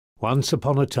Once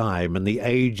upon a time, in the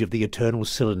age of the eternal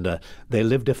cylinder, there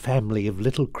lived a family of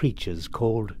little creatures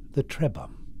called the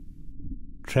Trebum.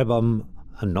 Trebum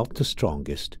are not the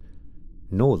strongest,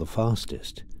 nor the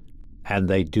fastest, and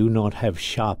they do not have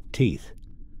sharp teeth.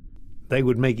 They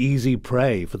would make easy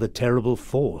prey for the terrible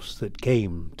force that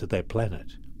came to their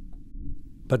planet.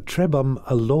 But Trebum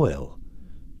are loyal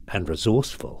and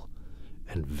resourceful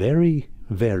and very,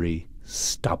 very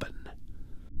stubborn.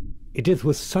 It is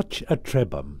with such a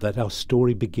Trebum that our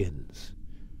story begins.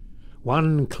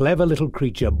 One clever little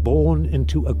creature born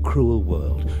into a cruel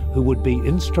world who would be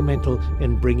instrumental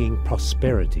in bringing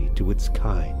prosperity to its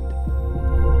kind.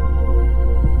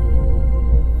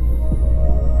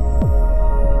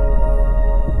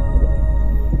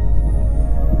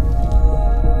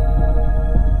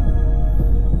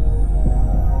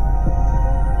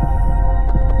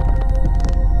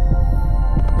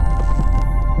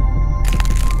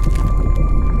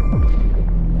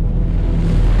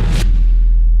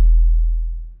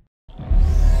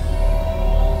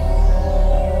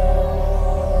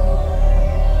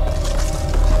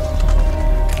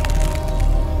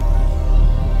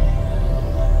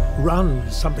 Run,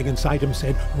 something inside him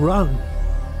said, run.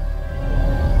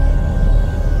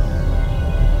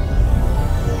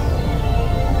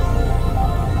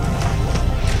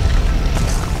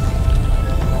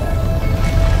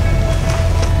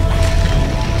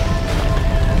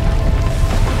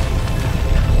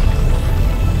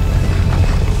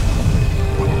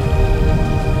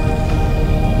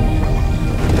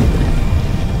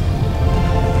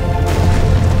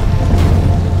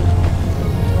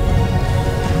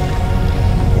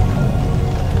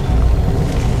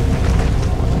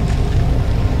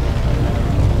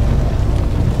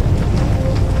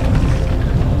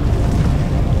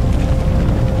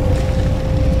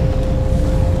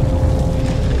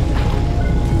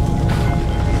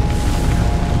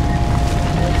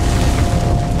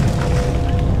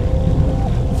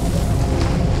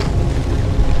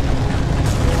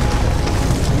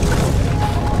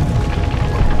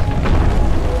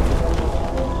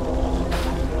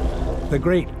 The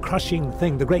great crushing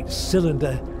thing, the great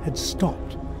cylinder, had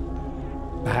stopped.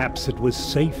 Perhaps it was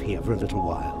safe here for a little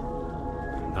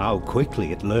while. How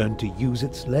quickly it learned to use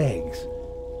its legs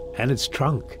and its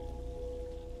trunk.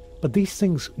 But these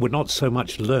things were not so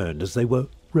much learned as they were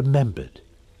remembered.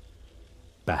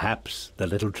 Perhaps the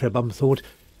little Trebum thought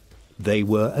they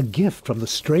were a gift from the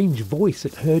strange voice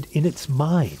it heard in its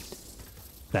mind.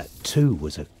 That too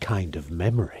was a kind of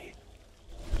memory.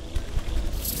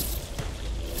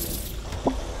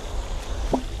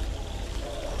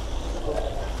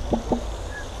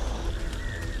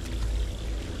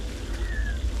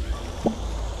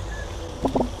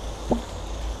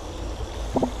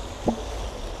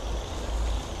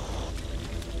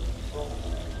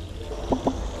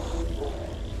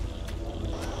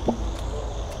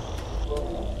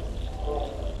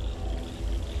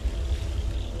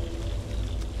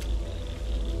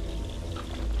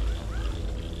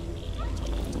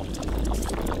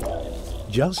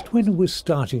 Just when it was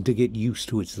starting to get used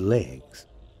to its legs,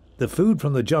 the food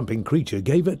from the jumping creature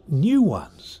gave it new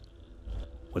ones.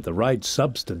 With the right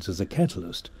substance as a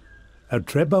catalyst, a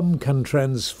Trebum can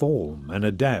transform and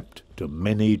adapt to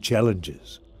many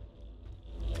challenges.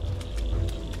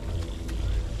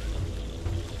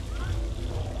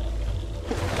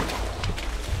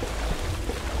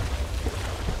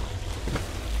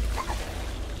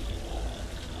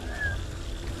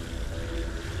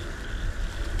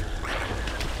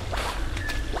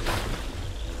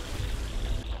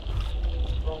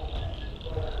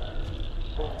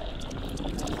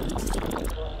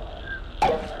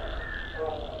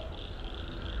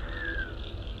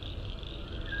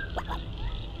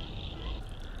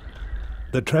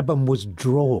 The Trebum was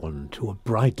drawn to a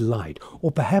bright light,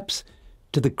 or perhaps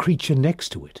to the creature next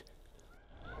to it.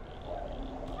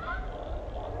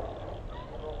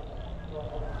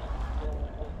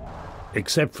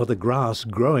 Except for the grass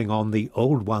growing on the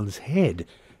old one's head,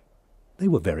 they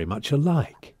were very much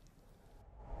alike.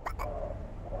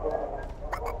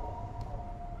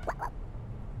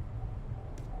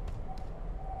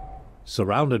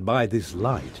 Surrounded by this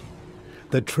light,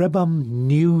 the Trebum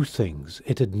knew things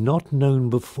it had not known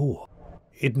before.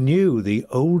 It knew the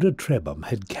older Trebum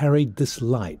had carried this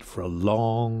light for a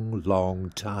long,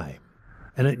 long time.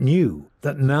 And it knew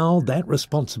that now that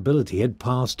responsibility had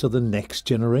passed to the next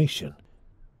generation.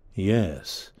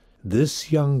 Yes,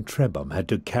 this young Trebum had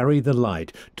to carry the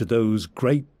light to those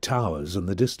great towers in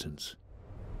the distance.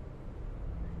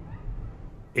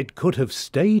 It could have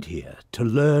stayed here to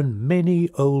learn many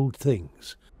old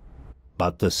things,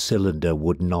 but the cylinder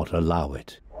would not allow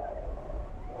it.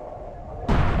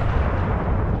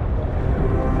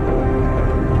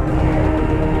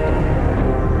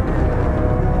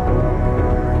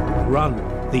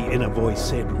 the inner voice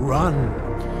said, "Run!"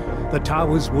 The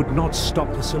towers would not stop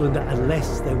the cylinder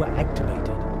unless they were activated.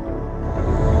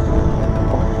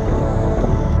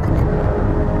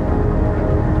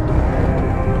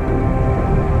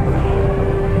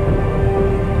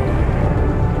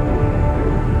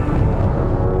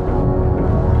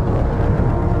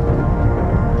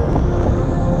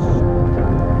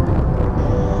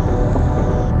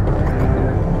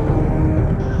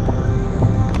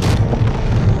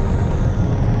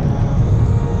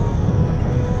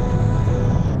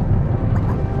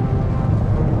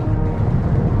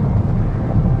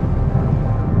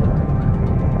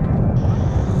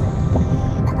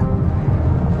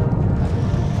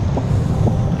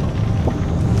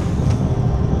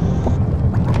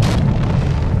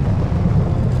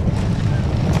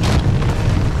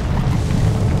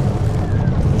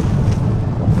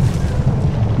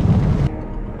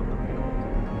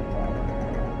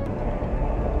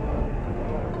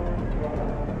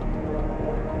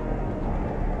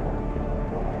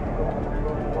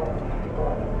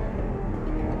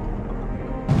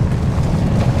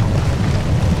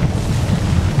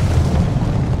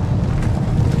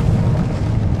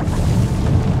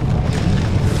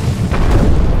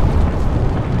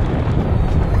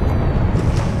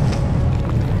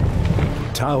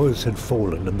 Towers had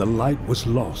fallen and the light was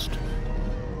lost.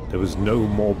 There was no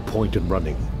more point in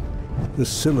running. The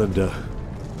cylinder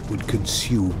would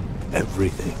consume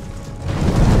everything.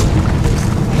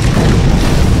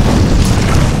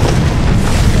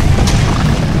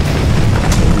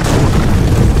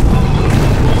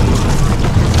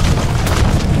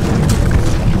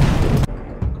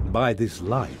 By this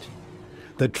light,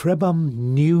 the Trebhum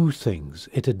knew things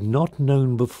it had not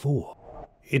known before.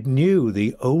 It knew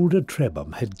the older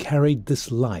Trebhum had carried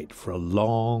this light for a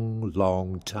long,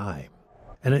 long time.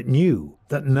 And it knew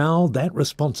that now that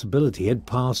responsibility had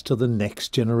passed to the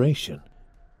next generation.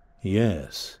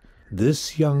 Yes,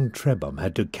 this young Trebhum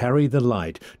had to carry the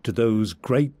light to those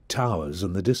great towers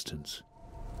in the distance.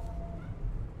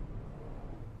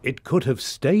 It could have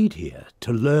stayed here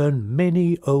to learn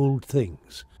many old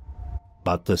things,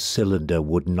 but the cylinder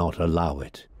would not allow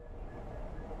it.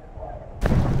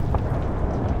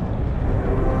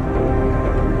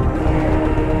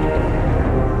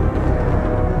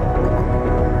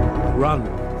 "Run,"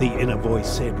 the inner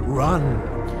voice said, "run!"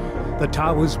 The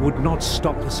towers would not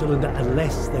stop the cylinder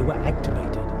unless they were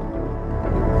activated.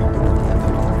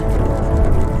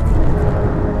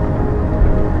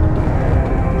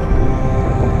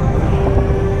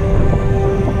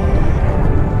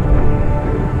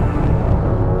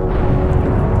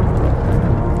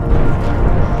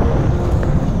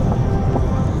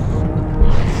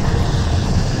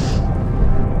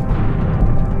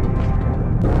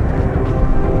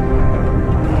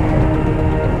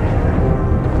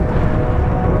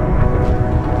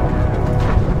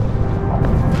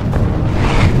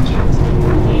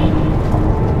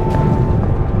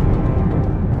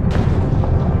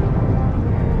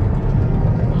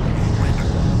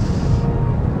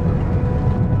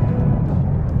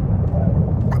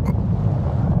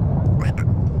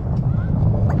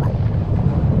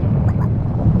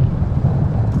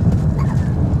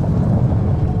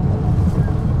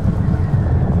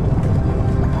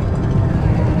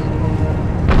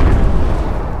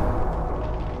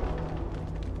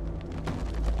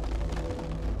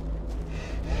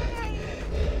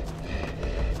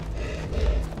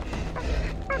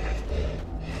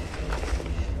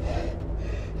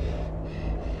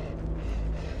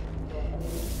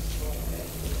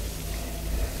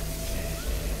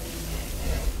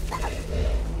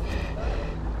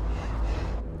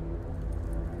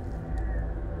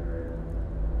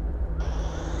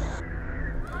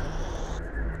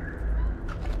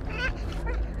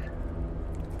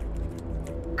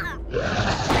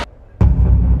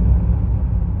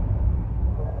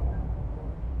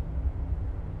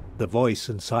 The voice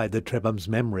inside the Trebhum's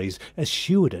memories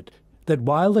assured it that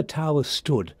while the tower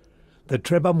stood, the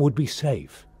Trebhum would be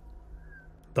safe.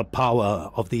 The power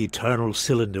of the eternal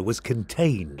cylinder was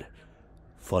contained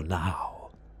for now.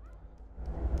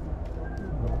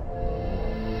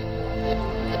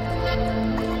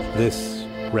 This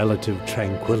relative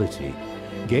tranquility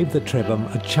gave the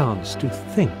Trebhum a chance to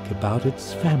think about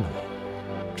its family.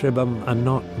 Trebhum are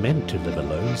not meant to live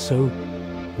alone, so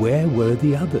where were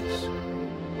the others?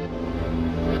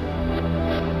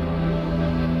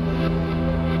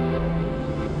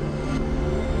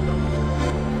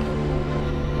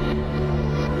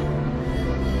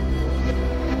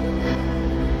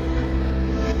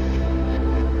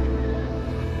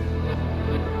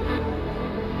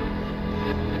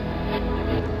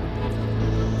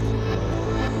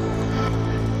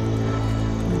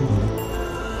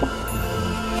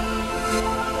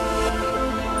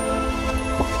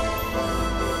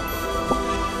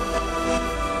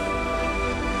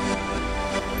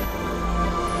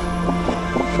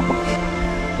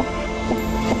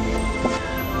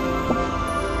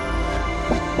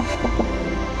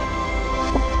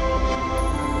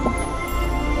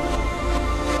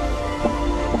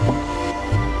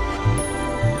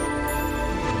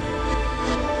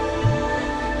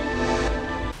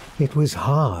 It was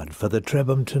hard for the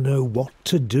Trebhum to know what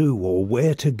to do or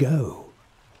where to go.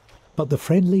 But the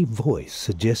friendly voice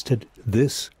suggested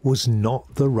this was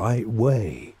not the right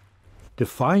way. To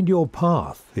find your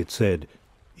path, it said,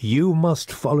 you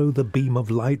must follow the beam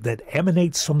of light that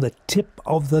emanates from the tip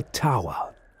of the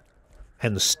tower,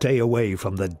 and stay away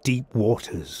from the deep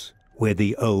waters where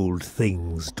the old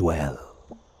things dwell.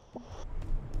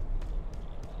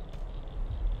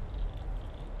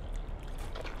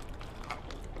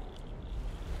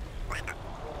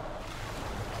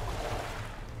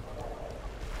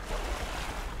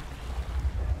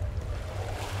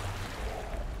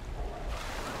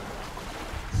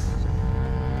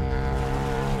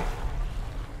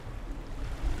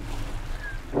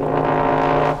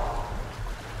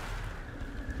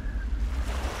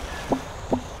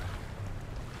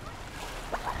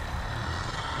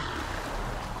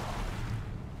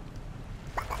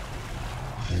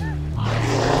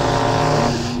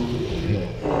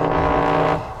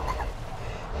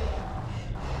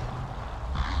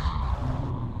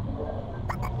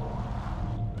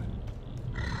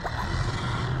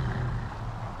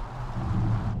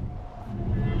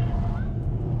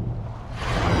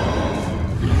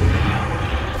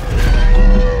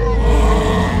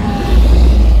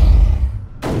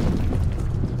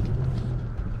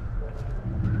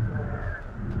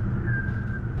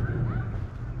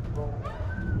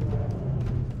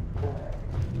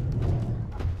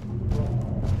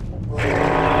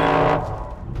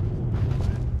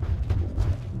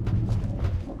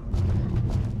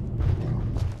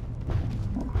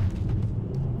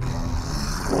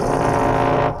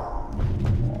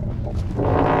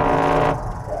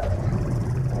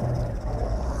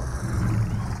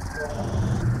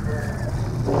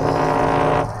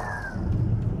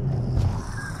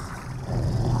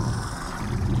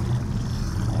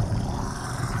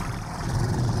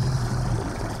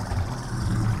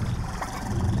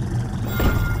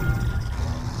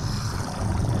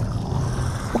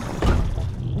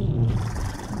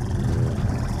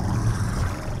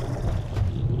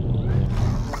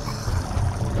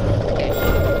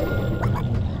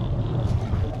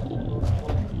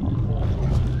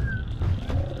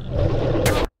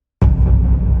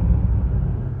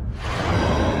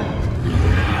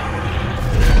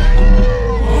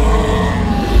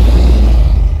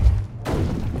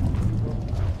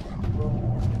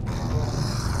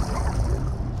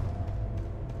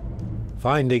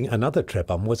 Finding another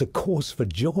Trebhum was a cause for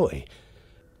joy,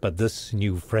 but this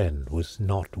new friend was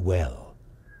not well.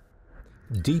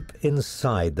 Deep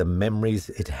inside the memories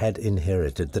it had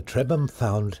inherited, the Trebhum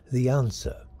found the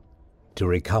answer. To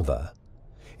recover,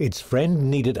 its friend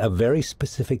needed a very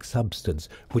specific substance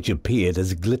which appeared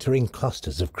as glittering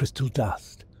clusters of crystal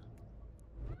dust.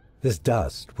 This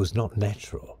dust was not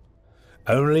natural.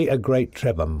 Only a great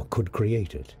Trebhum could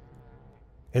create it.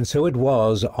 And so it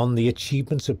was on the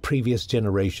achievements of previous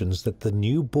generations that the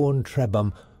newborn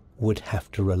Trebhum would have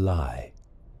to rely.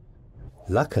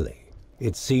 Luckily,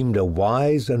 it seemed a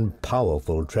wise and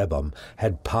powerful Trebhum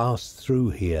had passed through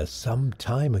here some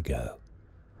time ago.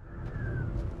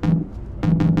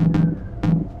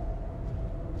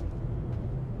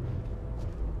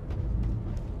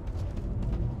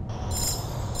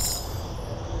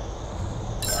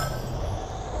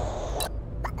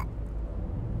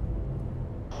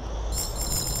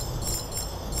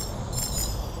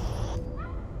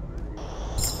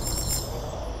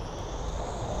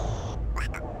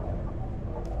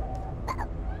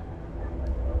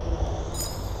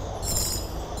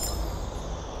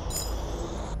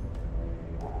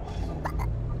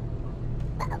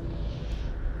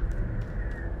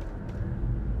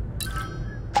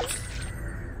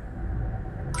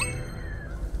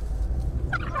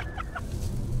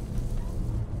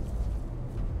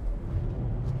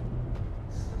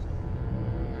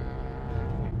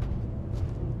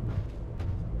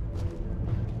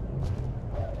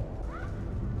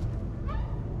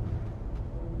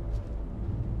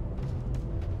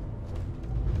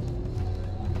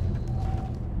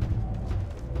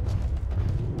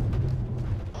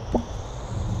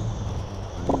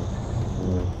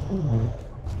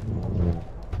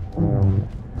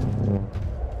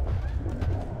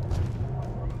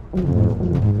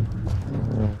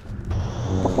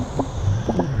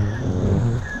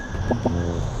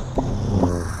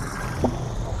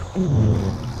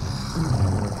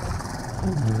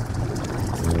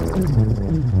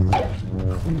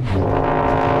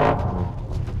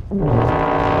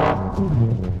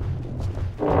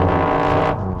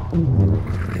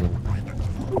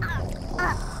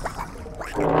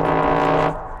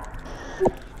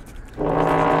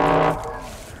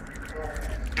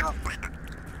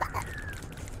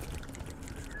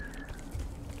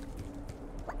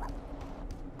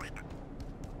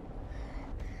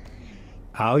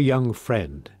 Our young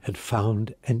friend had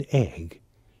found an egg,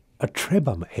 a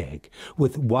trebum egg,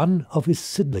 with one of his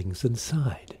seedlings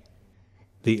inside.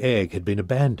 The egg had been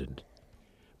abandoned,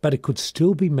 but it could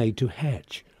still be made to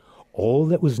hatch. All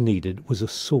that was needed was a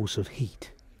source of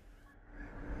heat.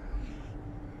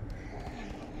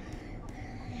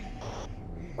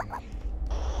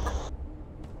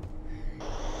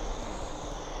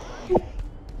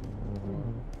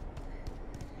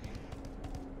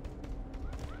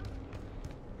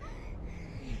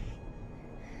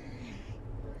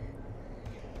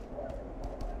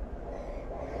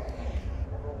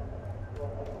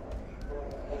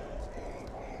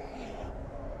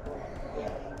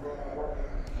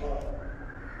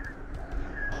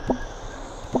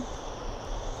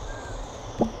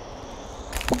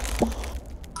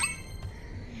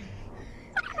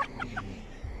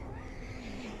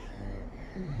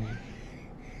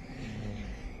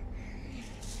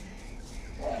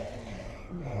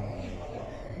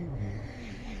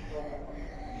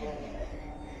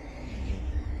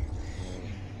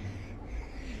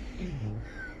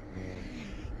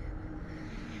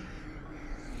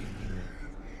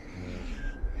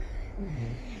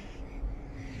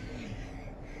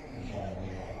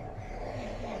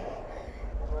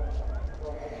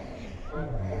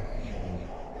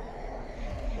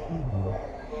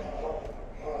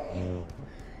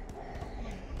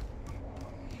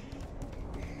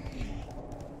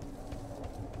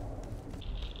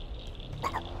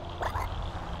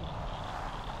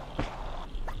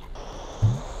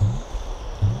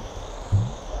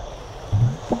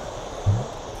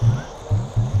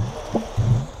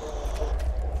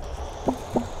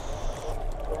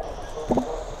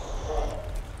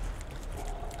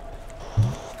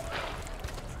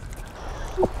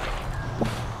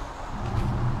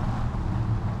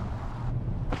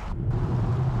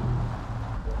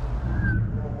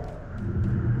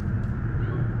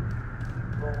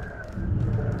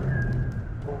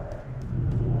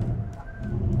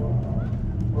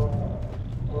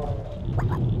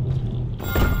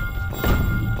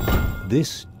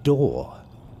 This door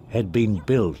had been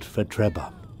built for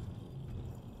trebum.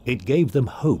 It gave them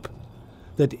hope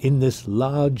that in this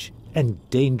large and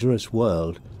dangerous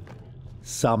world,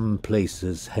 some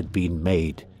places had been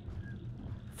made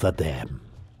for them.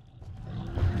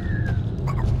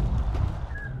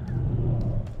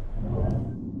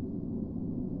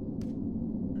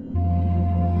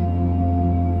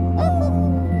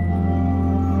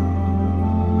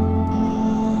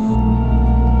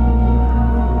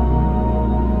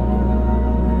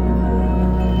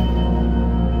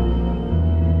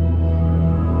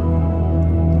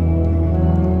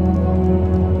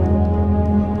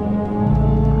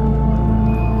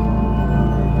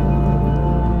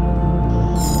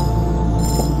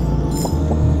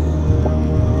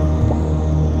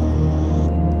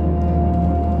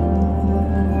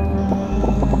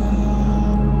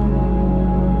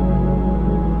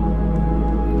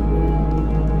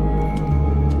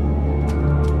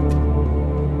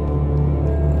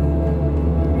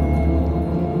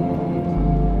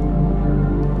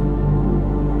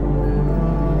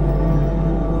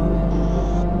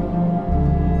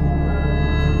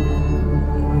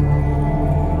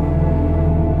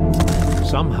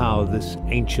 Somehow this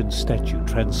ancient statue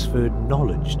transferred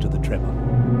knowledge to the trebum.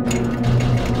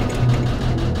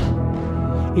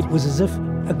 It was as if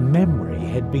a memory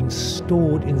had been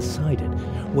stored inside it,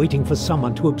 waiting for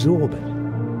someone to absorb it.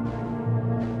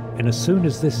 And as soon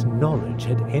as this knowledge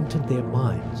had entered their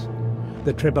minds,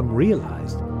 the trebum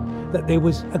realized that there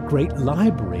was a great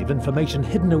library of information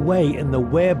hidden away in the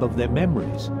web of their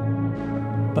memories.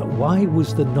 But why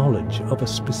was the knowledge of a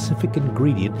specific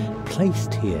ingredient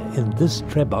placed here in this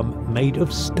trebum made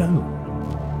of stone?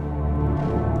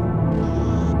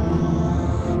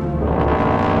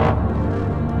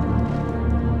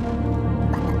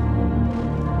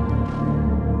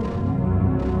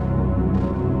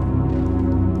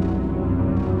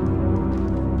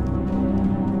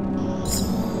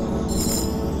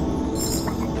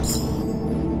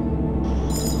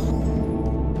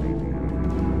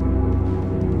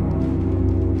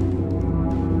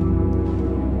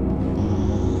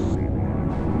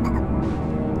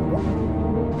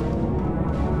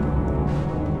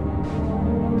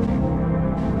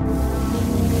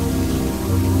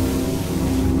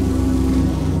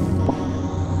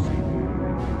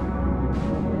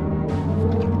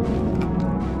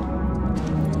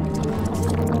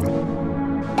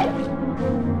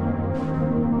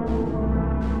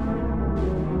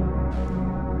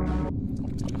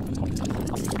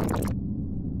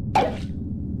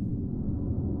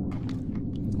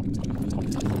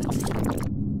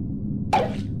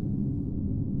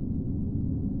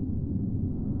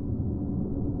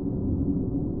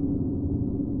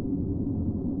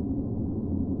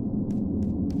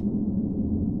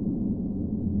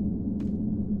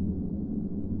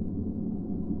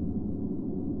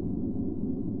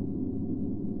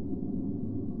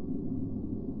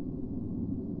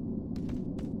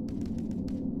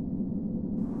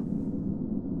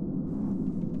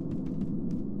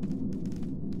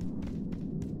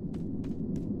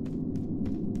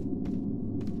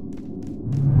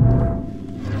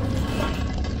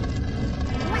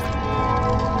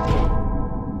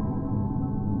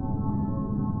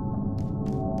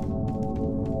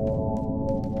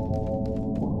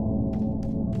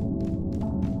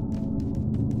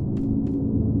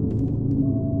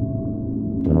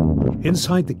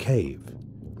 Inside the cave,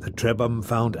 the Trebhum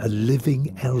found a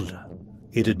living elder.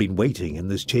 It had been waiting in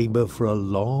this chamber for a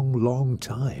long, long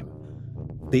time.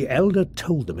 The elder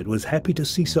told them it was happy to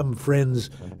see some friends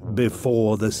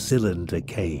before the cylinder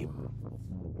came.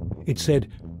 It said,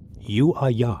 "You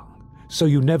are young, so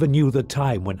you never knew the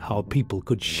time when our people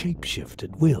could shapeshift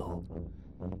at will.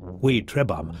 We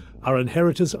Trebhum are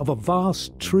inheritors of a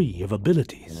vast tree of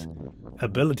abilities,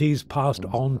 abilities passed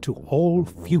on to all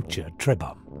future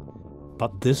Trebhum.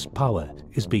 But this power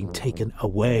is being taken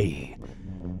away.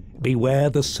 Beware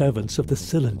the servants of the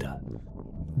cylinder.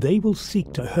 They will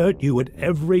seek to hurt you at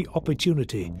every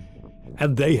opportunity,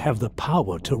 and they have the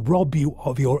power to rob you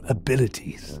of your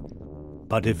abilities.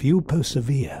 But if you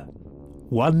persevere,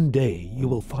 one day you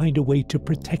will find a way to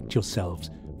protect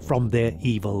yourselves from their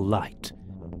evil light.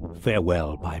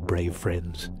 Farewell, my brave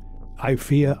friends. I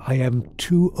fear I am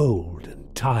too old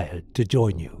and tired to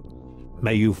join you.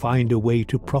 May you find a way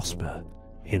to prosper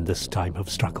in this time of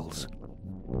struggles."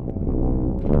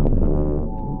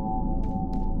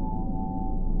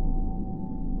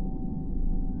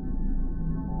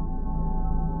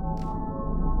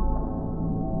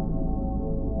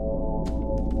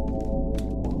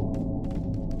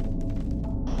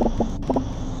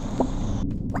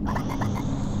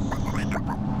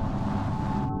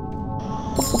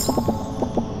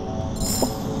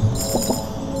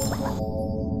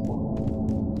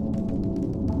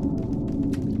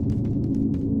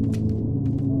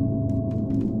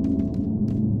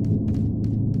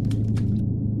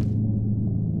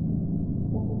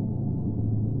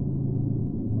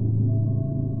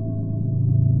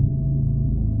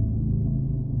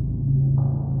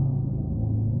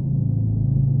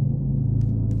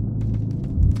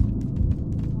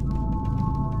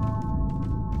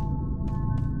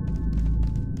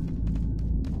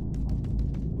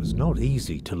 Not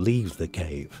easy to leave the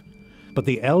cave, but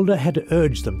the elder had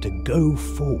urged them to go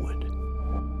forward.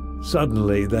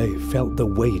 Suddenly they felt the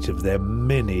weight of their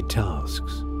many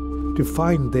tasks, to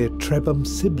find their Trebhum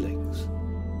siblings,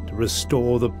 to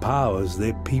restore the powers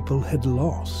their people had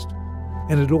lost,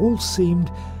 and it all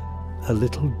seemed a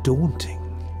little daunting.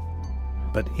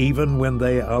 But even when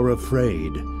they are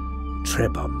afraid,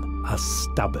 Trebhum are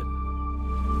stubborn.